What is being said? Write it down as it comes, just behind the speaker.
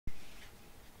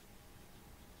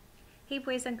Hey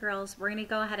boys and girls, we're going to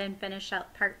go ahead and finish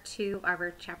up part 2 of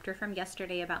our chapter from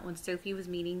yesterday about when Sophie was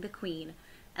meeting the Queen,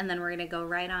 and then we're going to go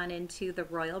right on into the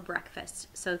royal breakfast.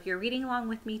 So if you're reading along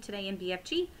with me today in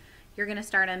BFG, you're going to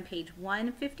start on page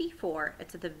 154.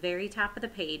 It's at the very top of the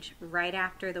page, right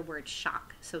after the word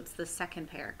shock. So it's the second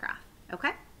paragraph,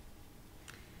 okay?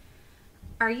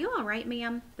 "Are you all right,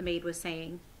 ma'am?" the maid was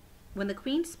saying. When the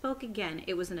Queen spoke again,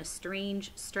 it was in a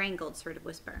strange, strangled sort of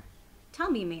whisper. "Tell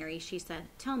me, Mary," she said,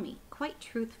 "tell me, quite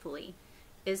truthfully,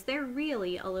 is there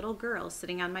really a little girl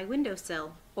sitting on my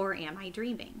windowsill, or am I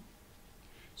dreaming?"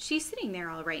 "She's sitting there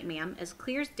all right, ma'am, as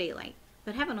clear as daylight,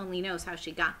 but heaven only knows how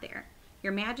she got there.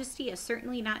 Your Majesty is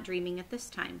certainly not dreaming at this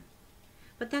time."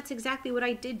 "But that's exactly what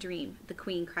I did dream," the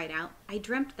Queen cried out. "I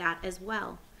dreamt that as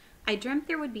well. I dreamt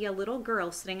there would be a little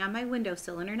girl sitting on my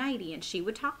windowsill in her nightie, and she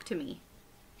would talk to me."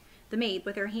 The maid,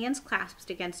 with her hands clasped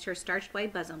against her starched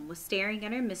white bosom, was staring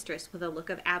at her mistress with a look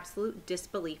of absolute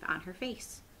disbelief on her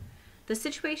face. The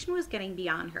situation was getting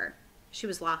beyond her. She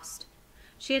was lost.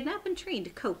 She had not been trained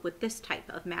to cope with this type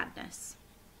of madness.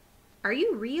 "Are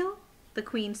you real?" the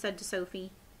Queen said to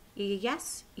Sophie.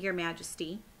 "Yes, Your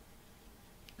Majesty,"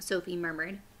 Sophie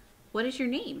murmured. "What is your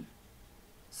name?"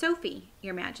 "Sophie,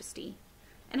 Your Majesty."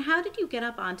 "And how did you get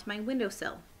up onto my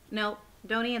windowsill?" "No,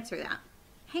 don't answer that."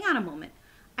 "Hang on a moment.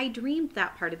 I dreamed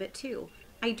that part of it too.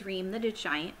 I dreamed that a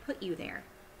giant put you there."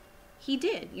 "He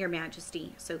did, Your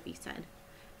Majesty," Sophie said.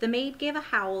 The maid gave a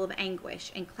howl of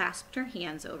anguish and clasped her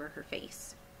hands over her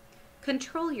face.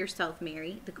 "Control yourself,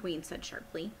 Mary," the Queen said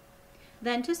sharply.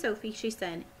 Then to Sophie she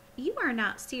said, "You are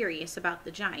not serious about the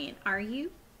giant, are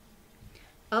you?"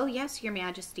 "Oh yes, Your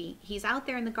Majesty. He's out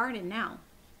there in the garden now."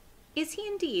 "Is he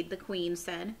indeed?" the Queen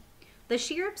said. The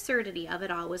sheer absurdity of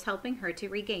it all was helping her to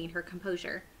regain her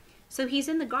composure. "So he's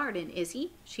in the garden, is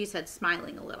he?" she said,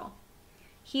 smiling a little.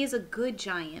 "He is a good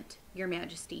giant, Your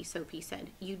Majesty," Sophie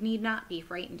said. "You need not be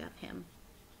frightened of him."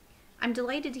 "I'm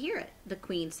delighted to hear it," the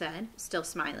Queen said, still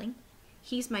smiling.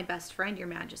 "He's my best friend, Your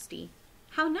Majesty."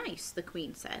 "How nice," the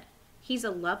Queen said. "He's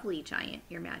a lovely giant,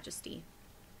 Your Majesty."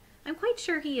 "I'm quite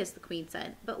sure he is," the Queen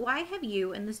said. "But why have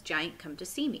you and this giant come to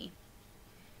see me?"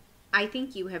 "I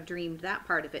think you have dreamed that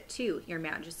part of it too, Your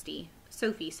Majesty,"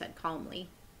 Sophie said calmly.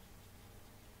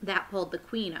 That pulled the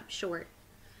Queen up short.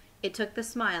 It took the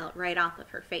smile right off of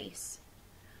her face.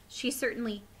 She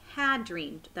certainly had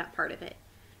dreamed that part of it.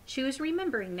 She was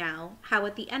remembering now how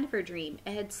at the end of her dream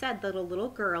it had said that a little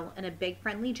girl and a big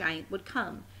friendly giant would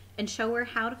come and show her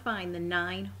how to find the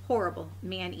 9 horrible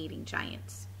man-eating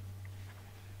giants.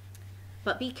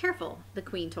 "But be careful," the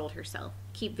Queen told herself.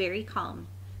 "Keep very calm,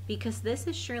 because this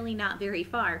is surely not very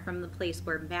far from the place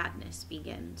where madness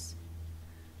begins."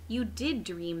 "You did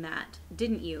dream that,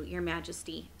 didn't you, Your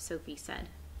Majesty?" Sophie said.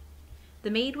 The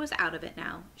maid was out of it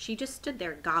now. She just stood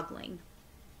there goggling.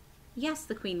 "Yes,"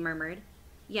 the Queen murmured.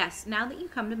 "Yes, now that you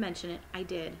come to mention it, I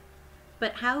did.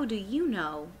 But how do you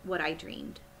know what I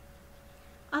dreamed?"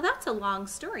 "Oh, that's a long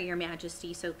story, Your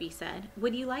Majesty," Sophie said.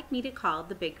 "Would you like me to call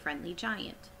the big friendly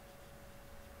giant?"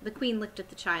 The Queen looked at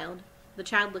the child. The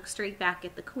child looked straight back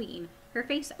at the Queen, her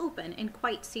face open and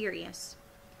quite serious.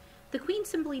 The Queen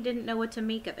simply didn't know what to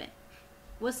make of it.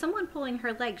 Was someone pulling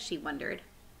her leg, she wondered.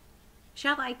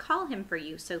 "Shall I call him for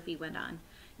you?" Sophie went on.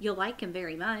 "You'll like him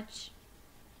very much."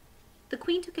 The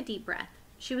Queen took a deep breath.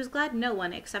 She was glad no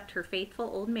one except her faithful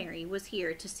old Mary was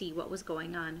here to see what was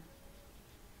going on.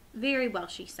 "Very well,"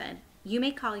 she said. "You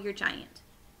may call your giant.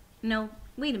 No,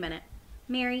 wait a minute.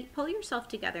 Mary, pull yourself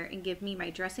together and give me my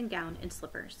dressing gown and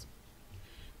slippers."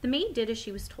 The maid did as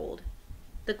she was told.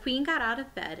 The Queen got out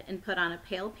of bed and put on a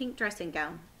pale pink dressing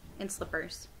gown and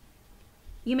slippers.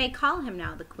 "You may call him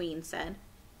now," the Queen said.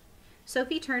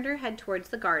 Sophie turned her head towards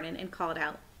the garden and called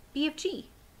out, "BFG,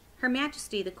 Her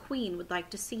Majesty the Queen would like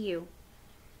to see you."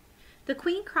 The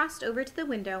Queen crossed over to the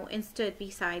window and stood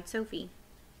beside Sophie.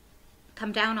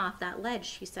 "Come down off that ledge,"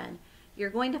 she said. "You're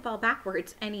going to fall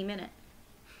backwards any minute."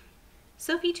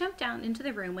 Sophie jumped down into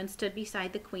the room and stood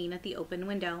beside the Queen at the open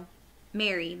window.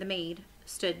 Mary, the maid,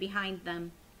 stood behind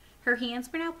them. Her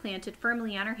hands were now planted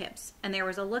firmly on her hips, and there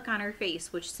was a look on her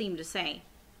face which seemed to say,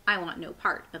 "I want no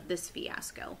part of this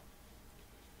fiasco."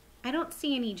 "I don't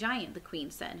see any giant," the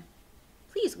Queen said.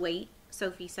 "Please wait,"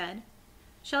 Sophie said.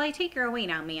 "Shall I take her away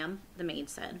now, ma'am?" the maid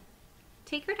said.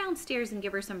 "Take her downstairs and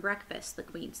give her some breakfast," the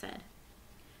Queen said.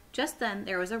 Just then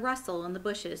there was a rustle in the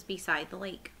bushes beside the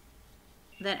lake.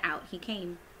 Then out he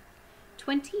came,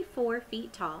 24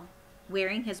 feet tall,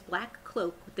 wearing his black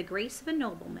cloak with the grace of a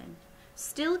nobleman,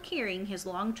 still carrying his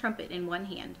long trumpet in one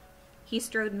hand. He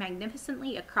strode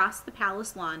magnificently across the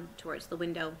palace lawn towards the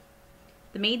window.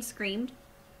 The maid screamed.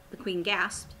 The Queen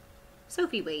gasped.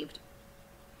 Sophie waved.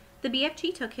 The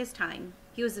BFG took his time.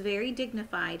 He was very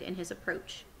dignified in his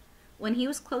approach. When he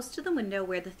was close to the window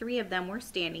where the three of them were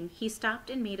standing, he stopped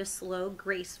and made a slow,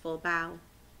 graceful bow.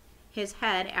 His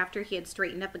head, after he had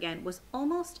straightened up again, was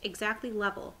almost exactly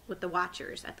level with the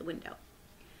watchers at the window.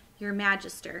 "Your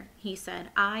Magister," he said,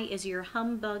 "I is your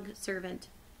humbug servant."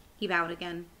 He bowed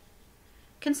again.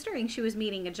 Considering she was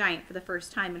meeting a giant for the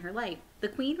first time in her life, the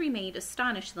queen remained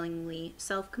astonishingly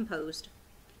self-composed.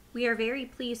 "We are very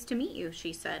pleased to meet you,"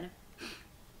 she said.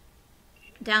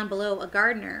 Down below, a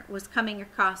gardener was coming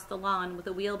across the lawn with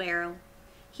a wheelbarrow.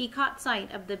 He caught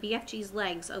sight of the BFG's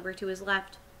legs over to his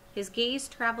left. His gaze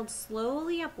traveled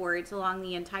slowly upwards along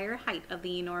the entire height of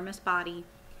the enormous body.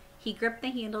 He gripped the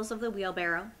handles of the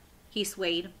wheelbarrow. He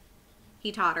swayed.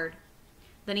 He tottered.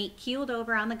 Then he keeled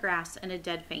over on the grass in a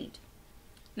dead faint.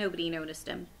 Nobody noticed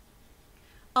him.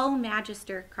 "O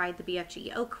Magister," cried the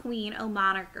BFG, "O Queen, O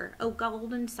Monarcher, O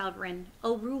Golden Sovereign,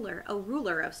 O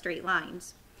ruler of straight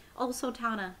lines. O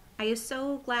Sultana, I is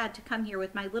so glad to come here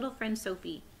with my little friend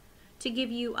Sophie, to give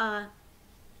you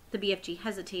The BFG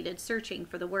hesitated, searching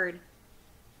for the word.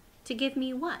 "To give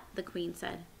me what?" the queen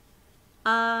said.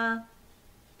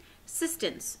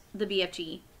 "Assistance," the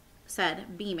BFG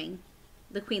said, beaming.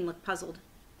 The queen looked puzzled.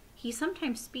 "He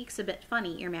sometimes speaks a bit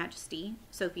funny, Your Majesty,"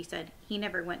 Sophie said. "He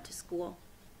never went to school."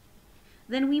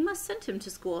 "Then we must send him to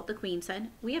school," the queen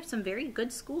said. "We have some very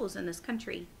good schools in this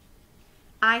country."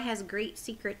 "I has great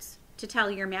secrets to tell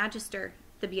Your Magister,"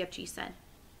 the BFG said.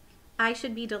 "I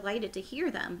should be delighted to hear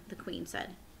them," the queen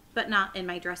said, "but not in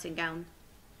my dressing gown."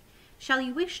 "Shall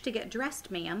you wish to get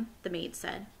dressed, ma'am?" the maid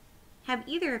said. "Have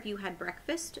either of you had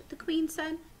breakfast?" the queen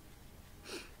said.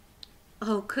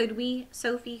 "Oh, could we?"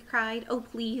 Sophie cried. "Oh,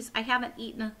 please, I haven't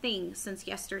eaten a thing since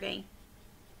yesterday."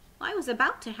 "Well, I was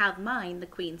about to have mine," the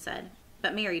queen said,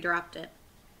 but Mary dropped it.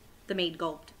 The maid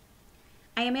gulped.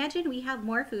 "I imagine we have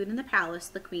more food in the palace,"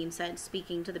 the queen said,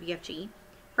 speaking to the BFG.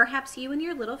 "Perhaps you and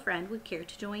your little friend would care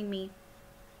to join me."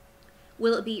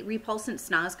 "Will it be repulsant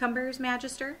snozcumbers,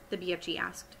 Magister?" the BFG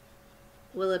asked.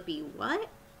 "Will it be what?"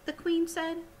 the queen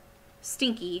said.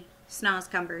 "Stinky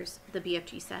snozcumbers," the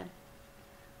BFG said.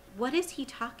 "What is he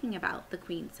talking about?" the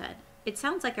queen said. "It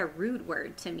sounds like a rude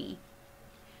word to me."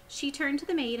 She turned to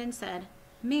the maid and said,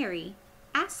 "Mary,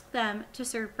 ask them to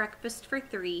serve breakfast for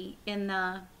 3 in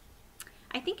the...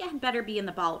 I think it had better be in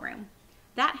the ballroom.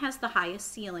 That has the highest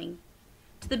ceiling."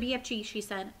 To the BFG, she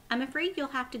said, "I'm afraid you'll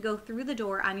have to go through the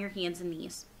door on your hands and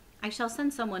knees. I shall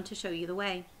send someone to show you the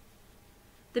way."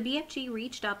 The BFG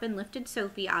reached up and lifted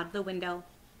Sophie out of the window.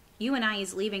 "You and I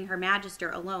is leaving Her Magister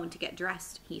alone to get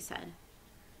dressed," he said.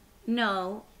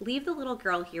 "No, leave the little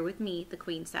girl here with me," the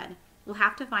queen said. "We'll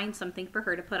have to find something for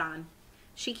her to put on.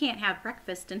 She can't have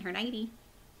breakfast in her nightie."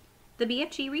 The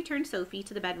BFG returned Sophie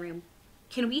to the bedroom.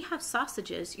 "Can we have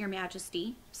sausages, Your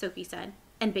Majesty?" Sophie said.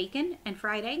 "And bacon and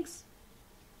fried eggs?"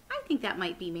 "I think that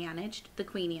might be managed," the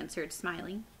queen answered,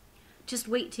 smiling. "Just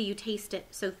wait till you taste it,"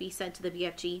 Sophie said to the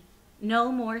BFG.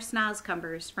 "No more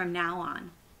snozcumbers from now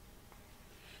on."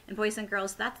 And boys and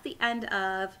girls, that's the end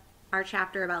of our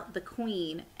chapter about the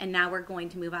queen, and now we're going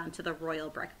to move on to the royal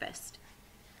breakfast.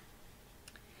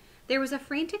 There was a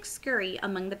frantic scurry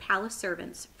among the palace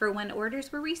servants, for when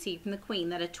orders were received from the queen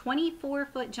that a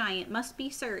 24-foot giant must be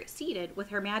seated with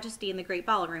Her Majesty in the great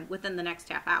ballroom within the next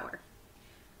half hour.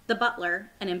 The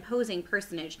butler, an imposing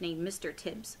personage named Mr.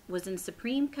 Tibbs, was in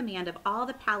supreme command of all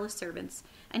the palace servants,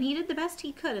 and he did the best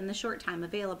he could in the short time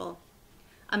available.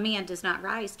 A man does not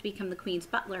rise to become the queen's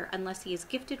butler unless he is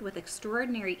gifted with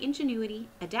extraordinary ingenuity,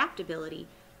 adaptability,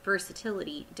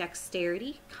 versatility,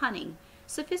 dexterity, cunning,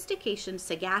 sophistication,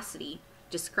 sagacity,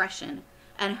 discretion,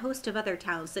 and a host of other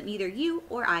talents that neither you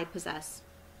or I possess.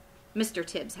 Mr.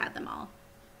 Tibbs had them all.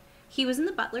 He was in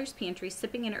the butler's pantry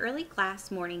sipping an early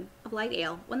glass morning of light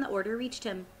ale when the order reached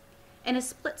him. In a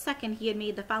split second he had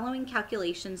made the following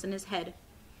calculations in his head.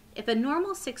 If a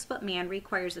normal 6-foot man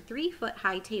requires a 3-foot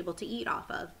high table to eat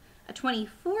off of, a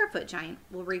 24-foot giant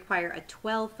will require a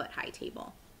 12-foot high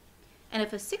table. And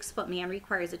if a 6-foot man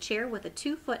requires a chair with a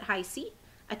 2-foot high seat,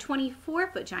 a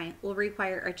 24-foot giant will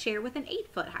require a chair with an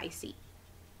 8-foot high seat.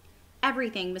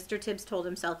 Everything, Mr. Tibbs told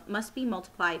himself, must be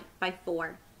multiplied by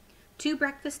 4. 2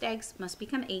 breakfast eggs must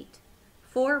become 8.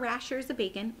 4 rashers of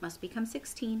bacon must become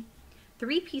 16.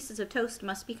 3 pieces of toast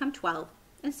must become 12,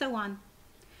 and so on.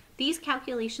 These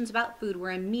calculations about food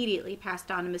were immediately passed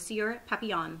on to Monsieur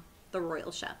Papillon, the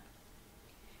royal chef.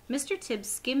 Mr. Tibbs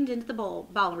skimmed into the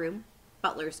ballroom.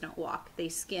 Butlers don't walk, they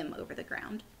skim over the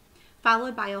ground.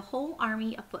 Followed by a whole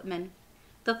army of footmen.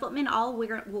 The footmen all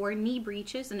wore knee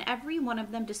breeches, and every one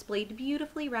of them displayed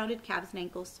beautifully rounded calves and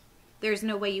ankles. There is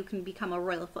no way you can become a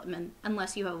royal footman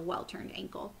unless you have a well-turned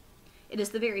ankle. It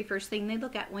is the very first thing they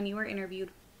look at when you are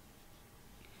interviewed.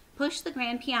 Push the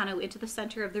grand piano into the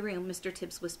center of the room, Mr.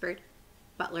 Tibbs whispered.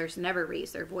 Butlers never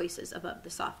raised their voices above the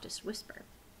softest whisper.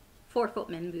 4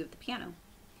 footmen moved the piano.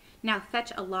 Now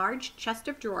fetch a large chest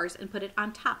of drawers and put it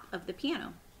on top of the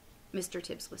piano, Mr.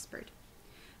 Tibbs whispered.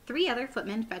 3 other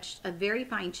footmen fetched a very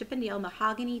fine Chippendale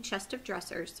mahogany chest of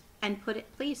dressers and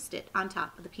placed it on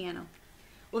top of the piano.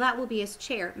 Well, that will be his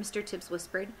chair, Mr. Tibbs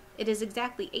whispered. It is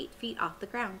exactly 8 feet off the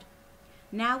ground.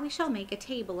 Now we shall make a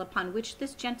table upon which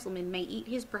this gentleman may eat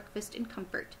his breakfast in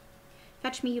comfort.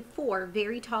 Fetch me 4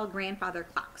 very tall grandfather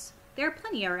clocks. There are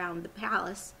plenty around the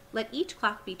palace. Let each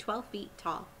clock be 12 feet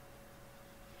tall.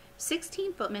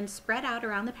 16 footmen spread out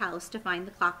around the palace to find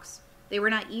the clocks. They were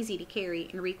not easy to carry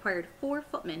and required 4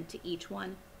 footmen to each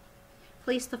one.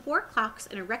 Place the 4 clocks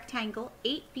in a rectangle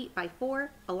 8 feet by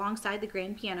 4 alongside the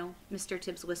grand piano, Mr.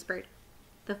 Tibbs whispered.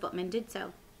 The footman did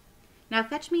so. Now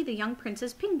fetch me the young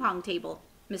prince's ping-pong table,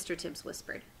 Mr. Tibbs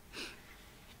whispered.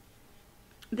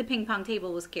 The ping-pong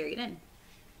table was carried in.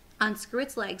 Unscrew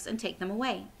its legs and take them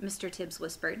away, Mr. Tibbs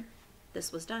whispered.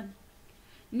 This was done.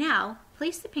 Now,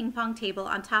 place the ping-pong table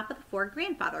on top of the 4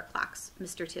 grandfather clocks,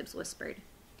 Mr. Tibbs whispered.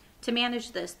 To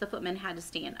manage this, the footman had to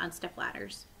stand on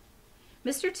stepladders.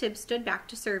 Mr. Tibbs stood back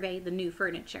to survey the new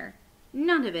furniture.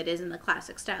 None of it is in the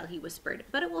classic style, he whispered,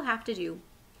 but it will have to do.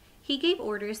 He gave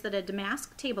orders that a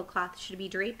damask tablecloth should be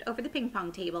draped over the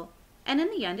ping-pong table, and in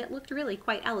the end it looked really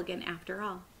quite elegant after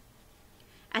all.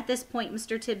 At this point,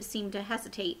 Mr. Tibbs seemed to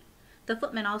hesitate. The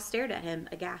footmen all stared at him,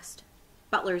 aghast.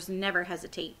 Butlers never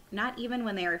hesitate, not even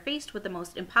when they are faced with the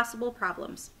most impossible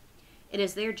problems. It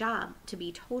is their job to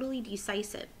be totally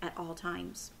decisive at all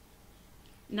times.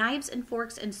 Knives and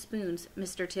forks and spoons,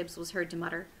 Mr. Tibbs was heard to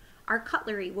mutter. Our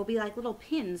cutlery will be like little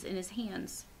pins in his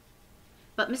hands.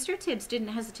 But Mr. Tibbs didn't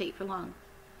hesitate for long.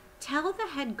 Tell the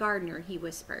head gardener, he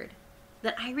whispered,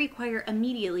 that I require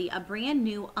immediately a brand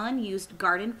new unused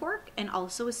garden fork and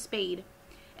also a spade.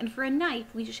 And for a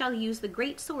knife we shall use the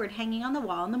great sword hanging on the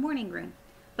wall in the morning room.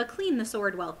 But clean the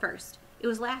sword well first. It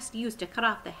was last used to cut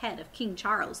off the head of King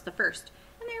Charles I,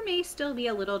 and there may still be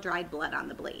a little dried blood on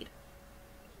the blade.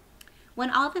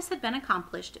 When all this had been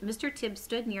accomplished, Mr. Tibbs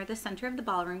stood near the center of the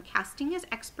ballroom, casting his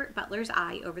expert butler's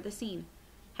eye over the scene.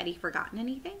 Had he forgotten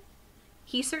anything?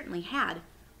 He certainly had.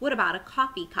 What about a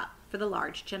coffee cup for the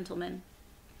large gentleman?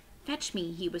 Fetch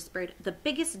me, he whispered, the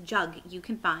biggest jug you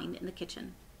can find in the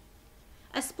kitchen.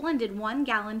 A splendid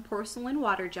 1-gallon porcelain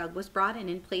water jug was brought in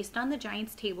and placed on the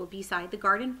giant's table beside the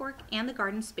garden fork and the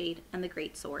garden spade and the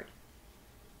great sword.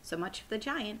 So much for the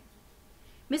giant.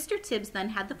 Mr. Tibbs then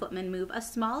had the footman move a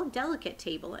small, delicate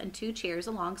table and 2 chairs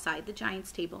alongside the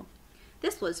giant's table.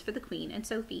 This was for the Queen and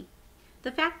Sophie.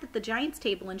 The fact that the giant's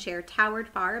table and chair towered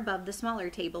far above the smaller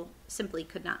table simply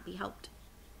could not be helped.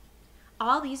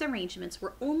 All these arrangements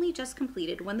were only just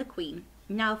completed when the Queen,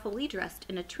 now fully dressed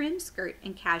in a trim skirt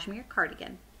and cashmere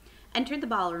cardigan, entered the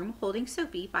ballroom holding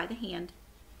Sophie by the hand.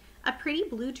 A pretty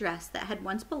blue dress that had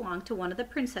once belonged to one of the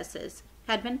princesses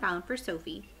had been found for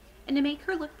Sophie, and to make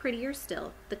her look prettier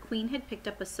still, the Queen had picked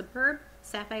up a superb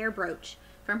sapphire brooch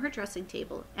from her dressing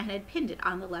table and had pinned it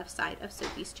on the left side of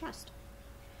Sophie's chest.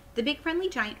 The big friendly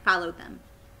giant followed them,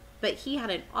 but he had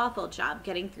an awful job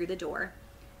getting through the door.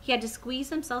 He had to squeeze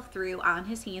himself through on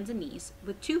his hands and knees,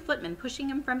 with 2 footmen pushing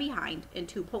him from behind and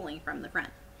 2 pulling from the front.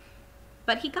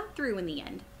 But he got through in the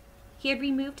end. He had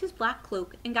removed his black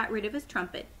cloak and got rid of his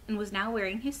trumpet, and was now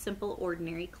wearing his simple,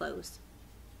 ordinary clothes.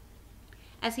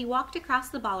 As he walked across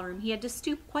the ballroom, he had to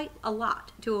stoop quite a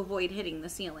lot to avoid hitting the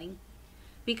ceiling.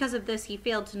 Because of this, he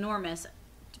failed to notice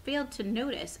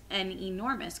an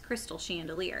enormous crystal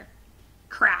chandelier.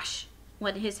 Crash!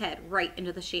 Went his head right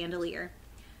into the chandelier.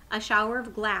 A shower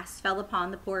of glass fell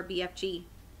upon the poor BFG.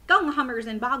 Gunghummers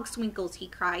and bogswinkles, he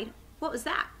cried. What was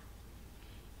that?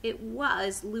 It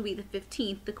was Louis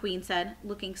XV, the Queen said,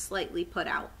 looking slightly put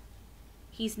out.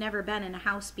 He's never been in a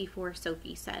house before,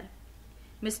 Sophie said.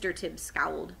 Mr. Tibbs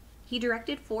scowled. He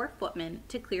directed 4 footmen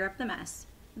to clear up the mess.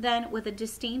 Then, with a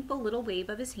disdainful little wave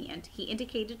of his hand, he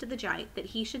indicated to the giant that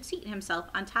he should seat himself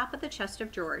on top of the chest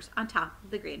of drawers on top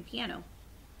of the grand piano.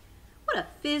 What a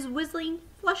fizz-whizzling,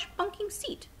 flush-bunking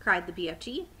seat, cried the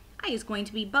BFG. I is going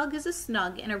to be bug as a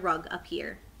snug in a rug up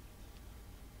here.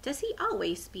 Does he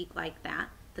always speak like that?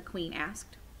 The Queen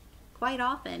asked. Quite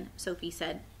often, Sophie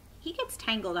said. He gets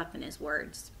tangled up in his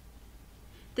words.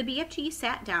 The BFG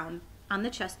sat down on the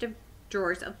chest of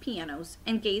drawers of pianos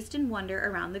and gazed in wonder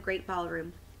around the great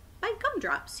ballroom. By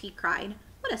gumdrops, he cried,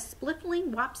 what a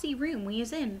spliffling, wopsy room we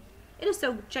is in. It is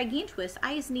so gigantuous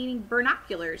I is needing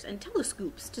binoculars and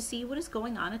telescopes to see what is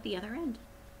going on at the other end.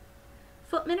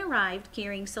 Footmen arrived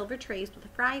carrying silver trays with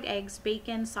fried eggs,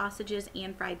 bacon, sausages,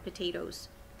 and fried potatoes.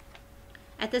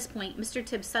 At this point, Mr.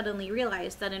 Tibbs suddenly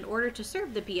realized that in order to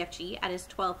serve the BFG at his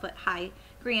 12-foot-high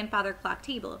grandfather clock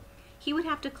table, he would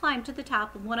have to climb to the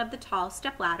top of one of the tall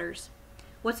step ladders.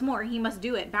 What's more, he must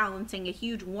do it balancing a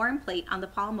huge warm plate on the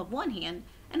palm of one hand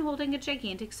and holding a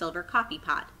gigantic silver coffee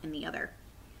pot in the other.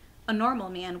 A normal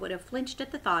man would have flinched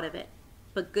at the thought of it,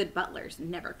 but good butlers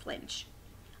never flinch.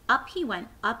 Up he went,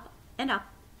 up and up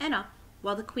and up,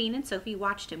 while the Queen and Sophie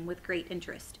watched him with great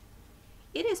interest.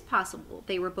 It is possible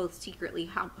they were both secretly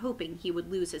hoping he would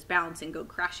lose his balance and go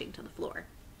crashing to the floor.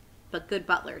 But good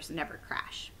butlers never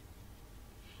crash.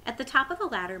 At the top of the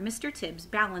ladder, Mr. Tibbs,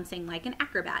 balancing like an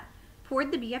acrobat,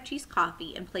 poured the BFG's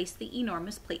coffee and placed the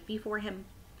enormous plate before him.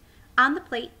 On the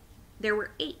plate, there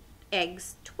were 8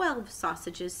 eggs, 12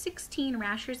 sausages, 16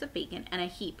 rashers of bacon, and a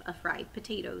heap of fried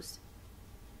potatoes.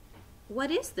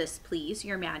 "What is this, please,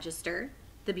 your Magister?"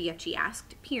 the BFG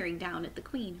asked, peering down at the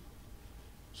Queen.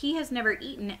 "He has never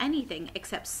eaten anything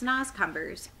except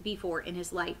snozcumbers before in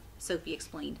his life," Sophie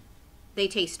explained. "They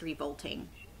taste revolting."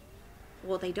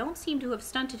 "Well, they don't seem to have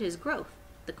stunted his growth,"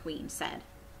 the Queen said.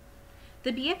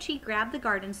 The BFG grabbed the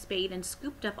garden spade and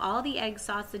scooped up all the eggs,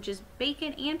 sausages,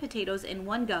 bacon, and potatoes in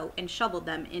one go and shoveled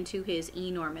them into his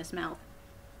enormous mouth.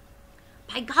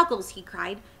 "By goggles," he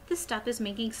cried, "this stuff is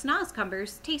making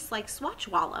snozcumbers taste like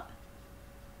swatchwallop."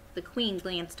 The Queen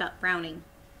glanced up, frowning.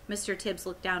 Mr. Tibbs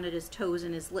looked down at his toes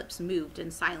and his lips moved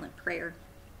in silent prayer.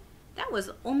 "That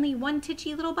was only one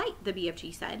titchy little bite," the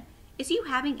BFG said. "Is you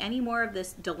having any more of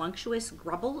this delunctuous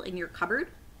grubble in your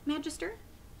cupboard, Magister?"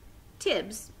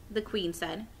 "Tibbs," the Queen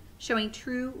said, showing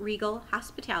true regal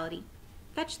hospitality,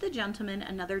 "fetch the gentleman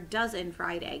another dozen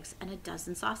fried eggs and a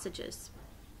dozen sausages."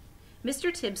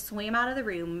 Mr. Tibbs swam out of the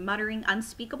room, muttering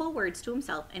unspeakable words to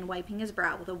himself and wiping his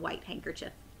brow with a white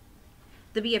handkerchief.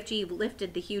 The BFG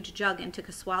lifted the huge jug and took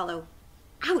a swallow.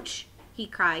 "Ouch!" he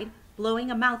cried, blowing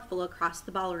a mouthful across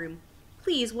the ballroom.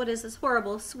 "Please, what is this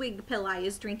horrible swig pill I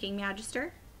is drinking,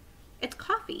 Magister?" "It's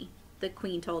coffee," the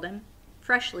Queen told him,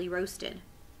 "freshly roasted."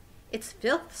 "It's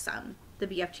filthsome," the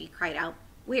BFG cried out.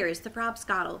 "Where is the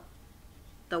frobscottle?"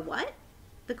 "The what?"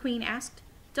 the Queen asked.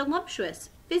 "Delumptuous,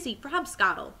 fizzy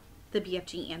frobscottle," the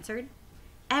BFG answered.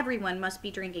 "Everyone must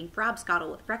be drinking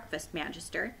frobscottle with breakfast,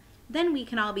 Magister. Then we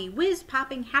can all be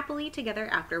whiz-popping happily together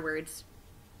afterwards."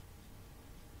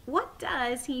 "What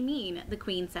does he mean?" the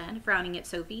Queen said, frowning at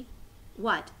Sophie.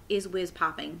 "What is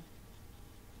whiz-popping?"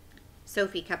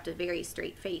 Sophie kept a very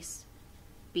straight face.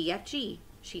 "BFG,"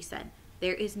 she said,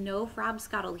 "there is no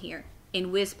frobscottle here,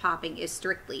 and whiz-popping is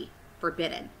strictly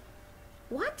forbidden."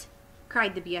 "What?"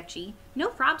 cried the BFG. "No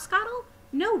frobscottle?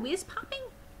 No whiz-popping?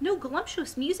 No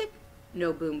voluptuous music?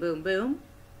 No boom, boom, boom?"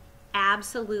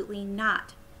 "Absolutely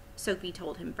not," Sophie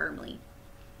told him firmly.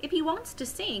 "If he wants to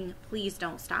sing, please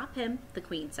don't stop him," the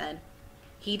Queen said.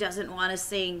 "He doesn't want to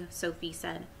sing," Sophie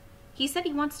said. "He said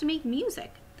he wants to make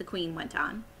music," the Queen went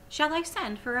on. "Shall I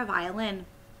send for a violin?"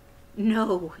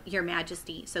 "No, Your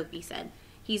Majesty," Sophie said.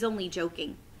 "He's only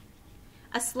joking."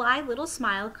 A sly little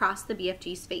smile crossed the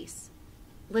BFG's face.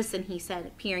 "Listen," he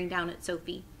said, peering down at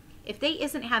Sophie. "If they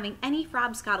isn't having any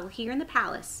frobscottle here in the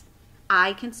palace,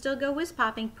 I can still go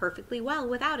whiz-popping perfectly well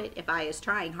without it if I is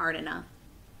trying hard enough."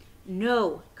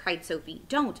 "No," cried Sophie.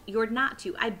 "Don't. You're not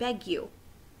to. I beg you."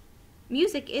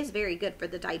 "Music is very good for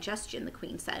the digestion," the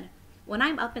Queen said. "When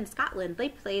I'm up in Scotland, they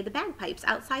play the bagpipes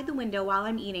outside the window while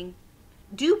I'm eating.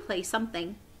 Do play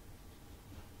something."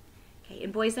 Okay,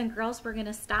 and boys and girls, we're going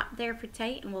to stop there for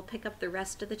today, and we'll pick up the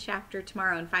rest of the chapter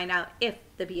tomorrow and find out if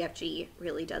the BFG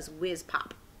really does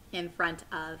whiz-pop in front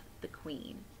of the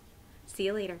Queen. See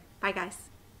you later. Bye, guys.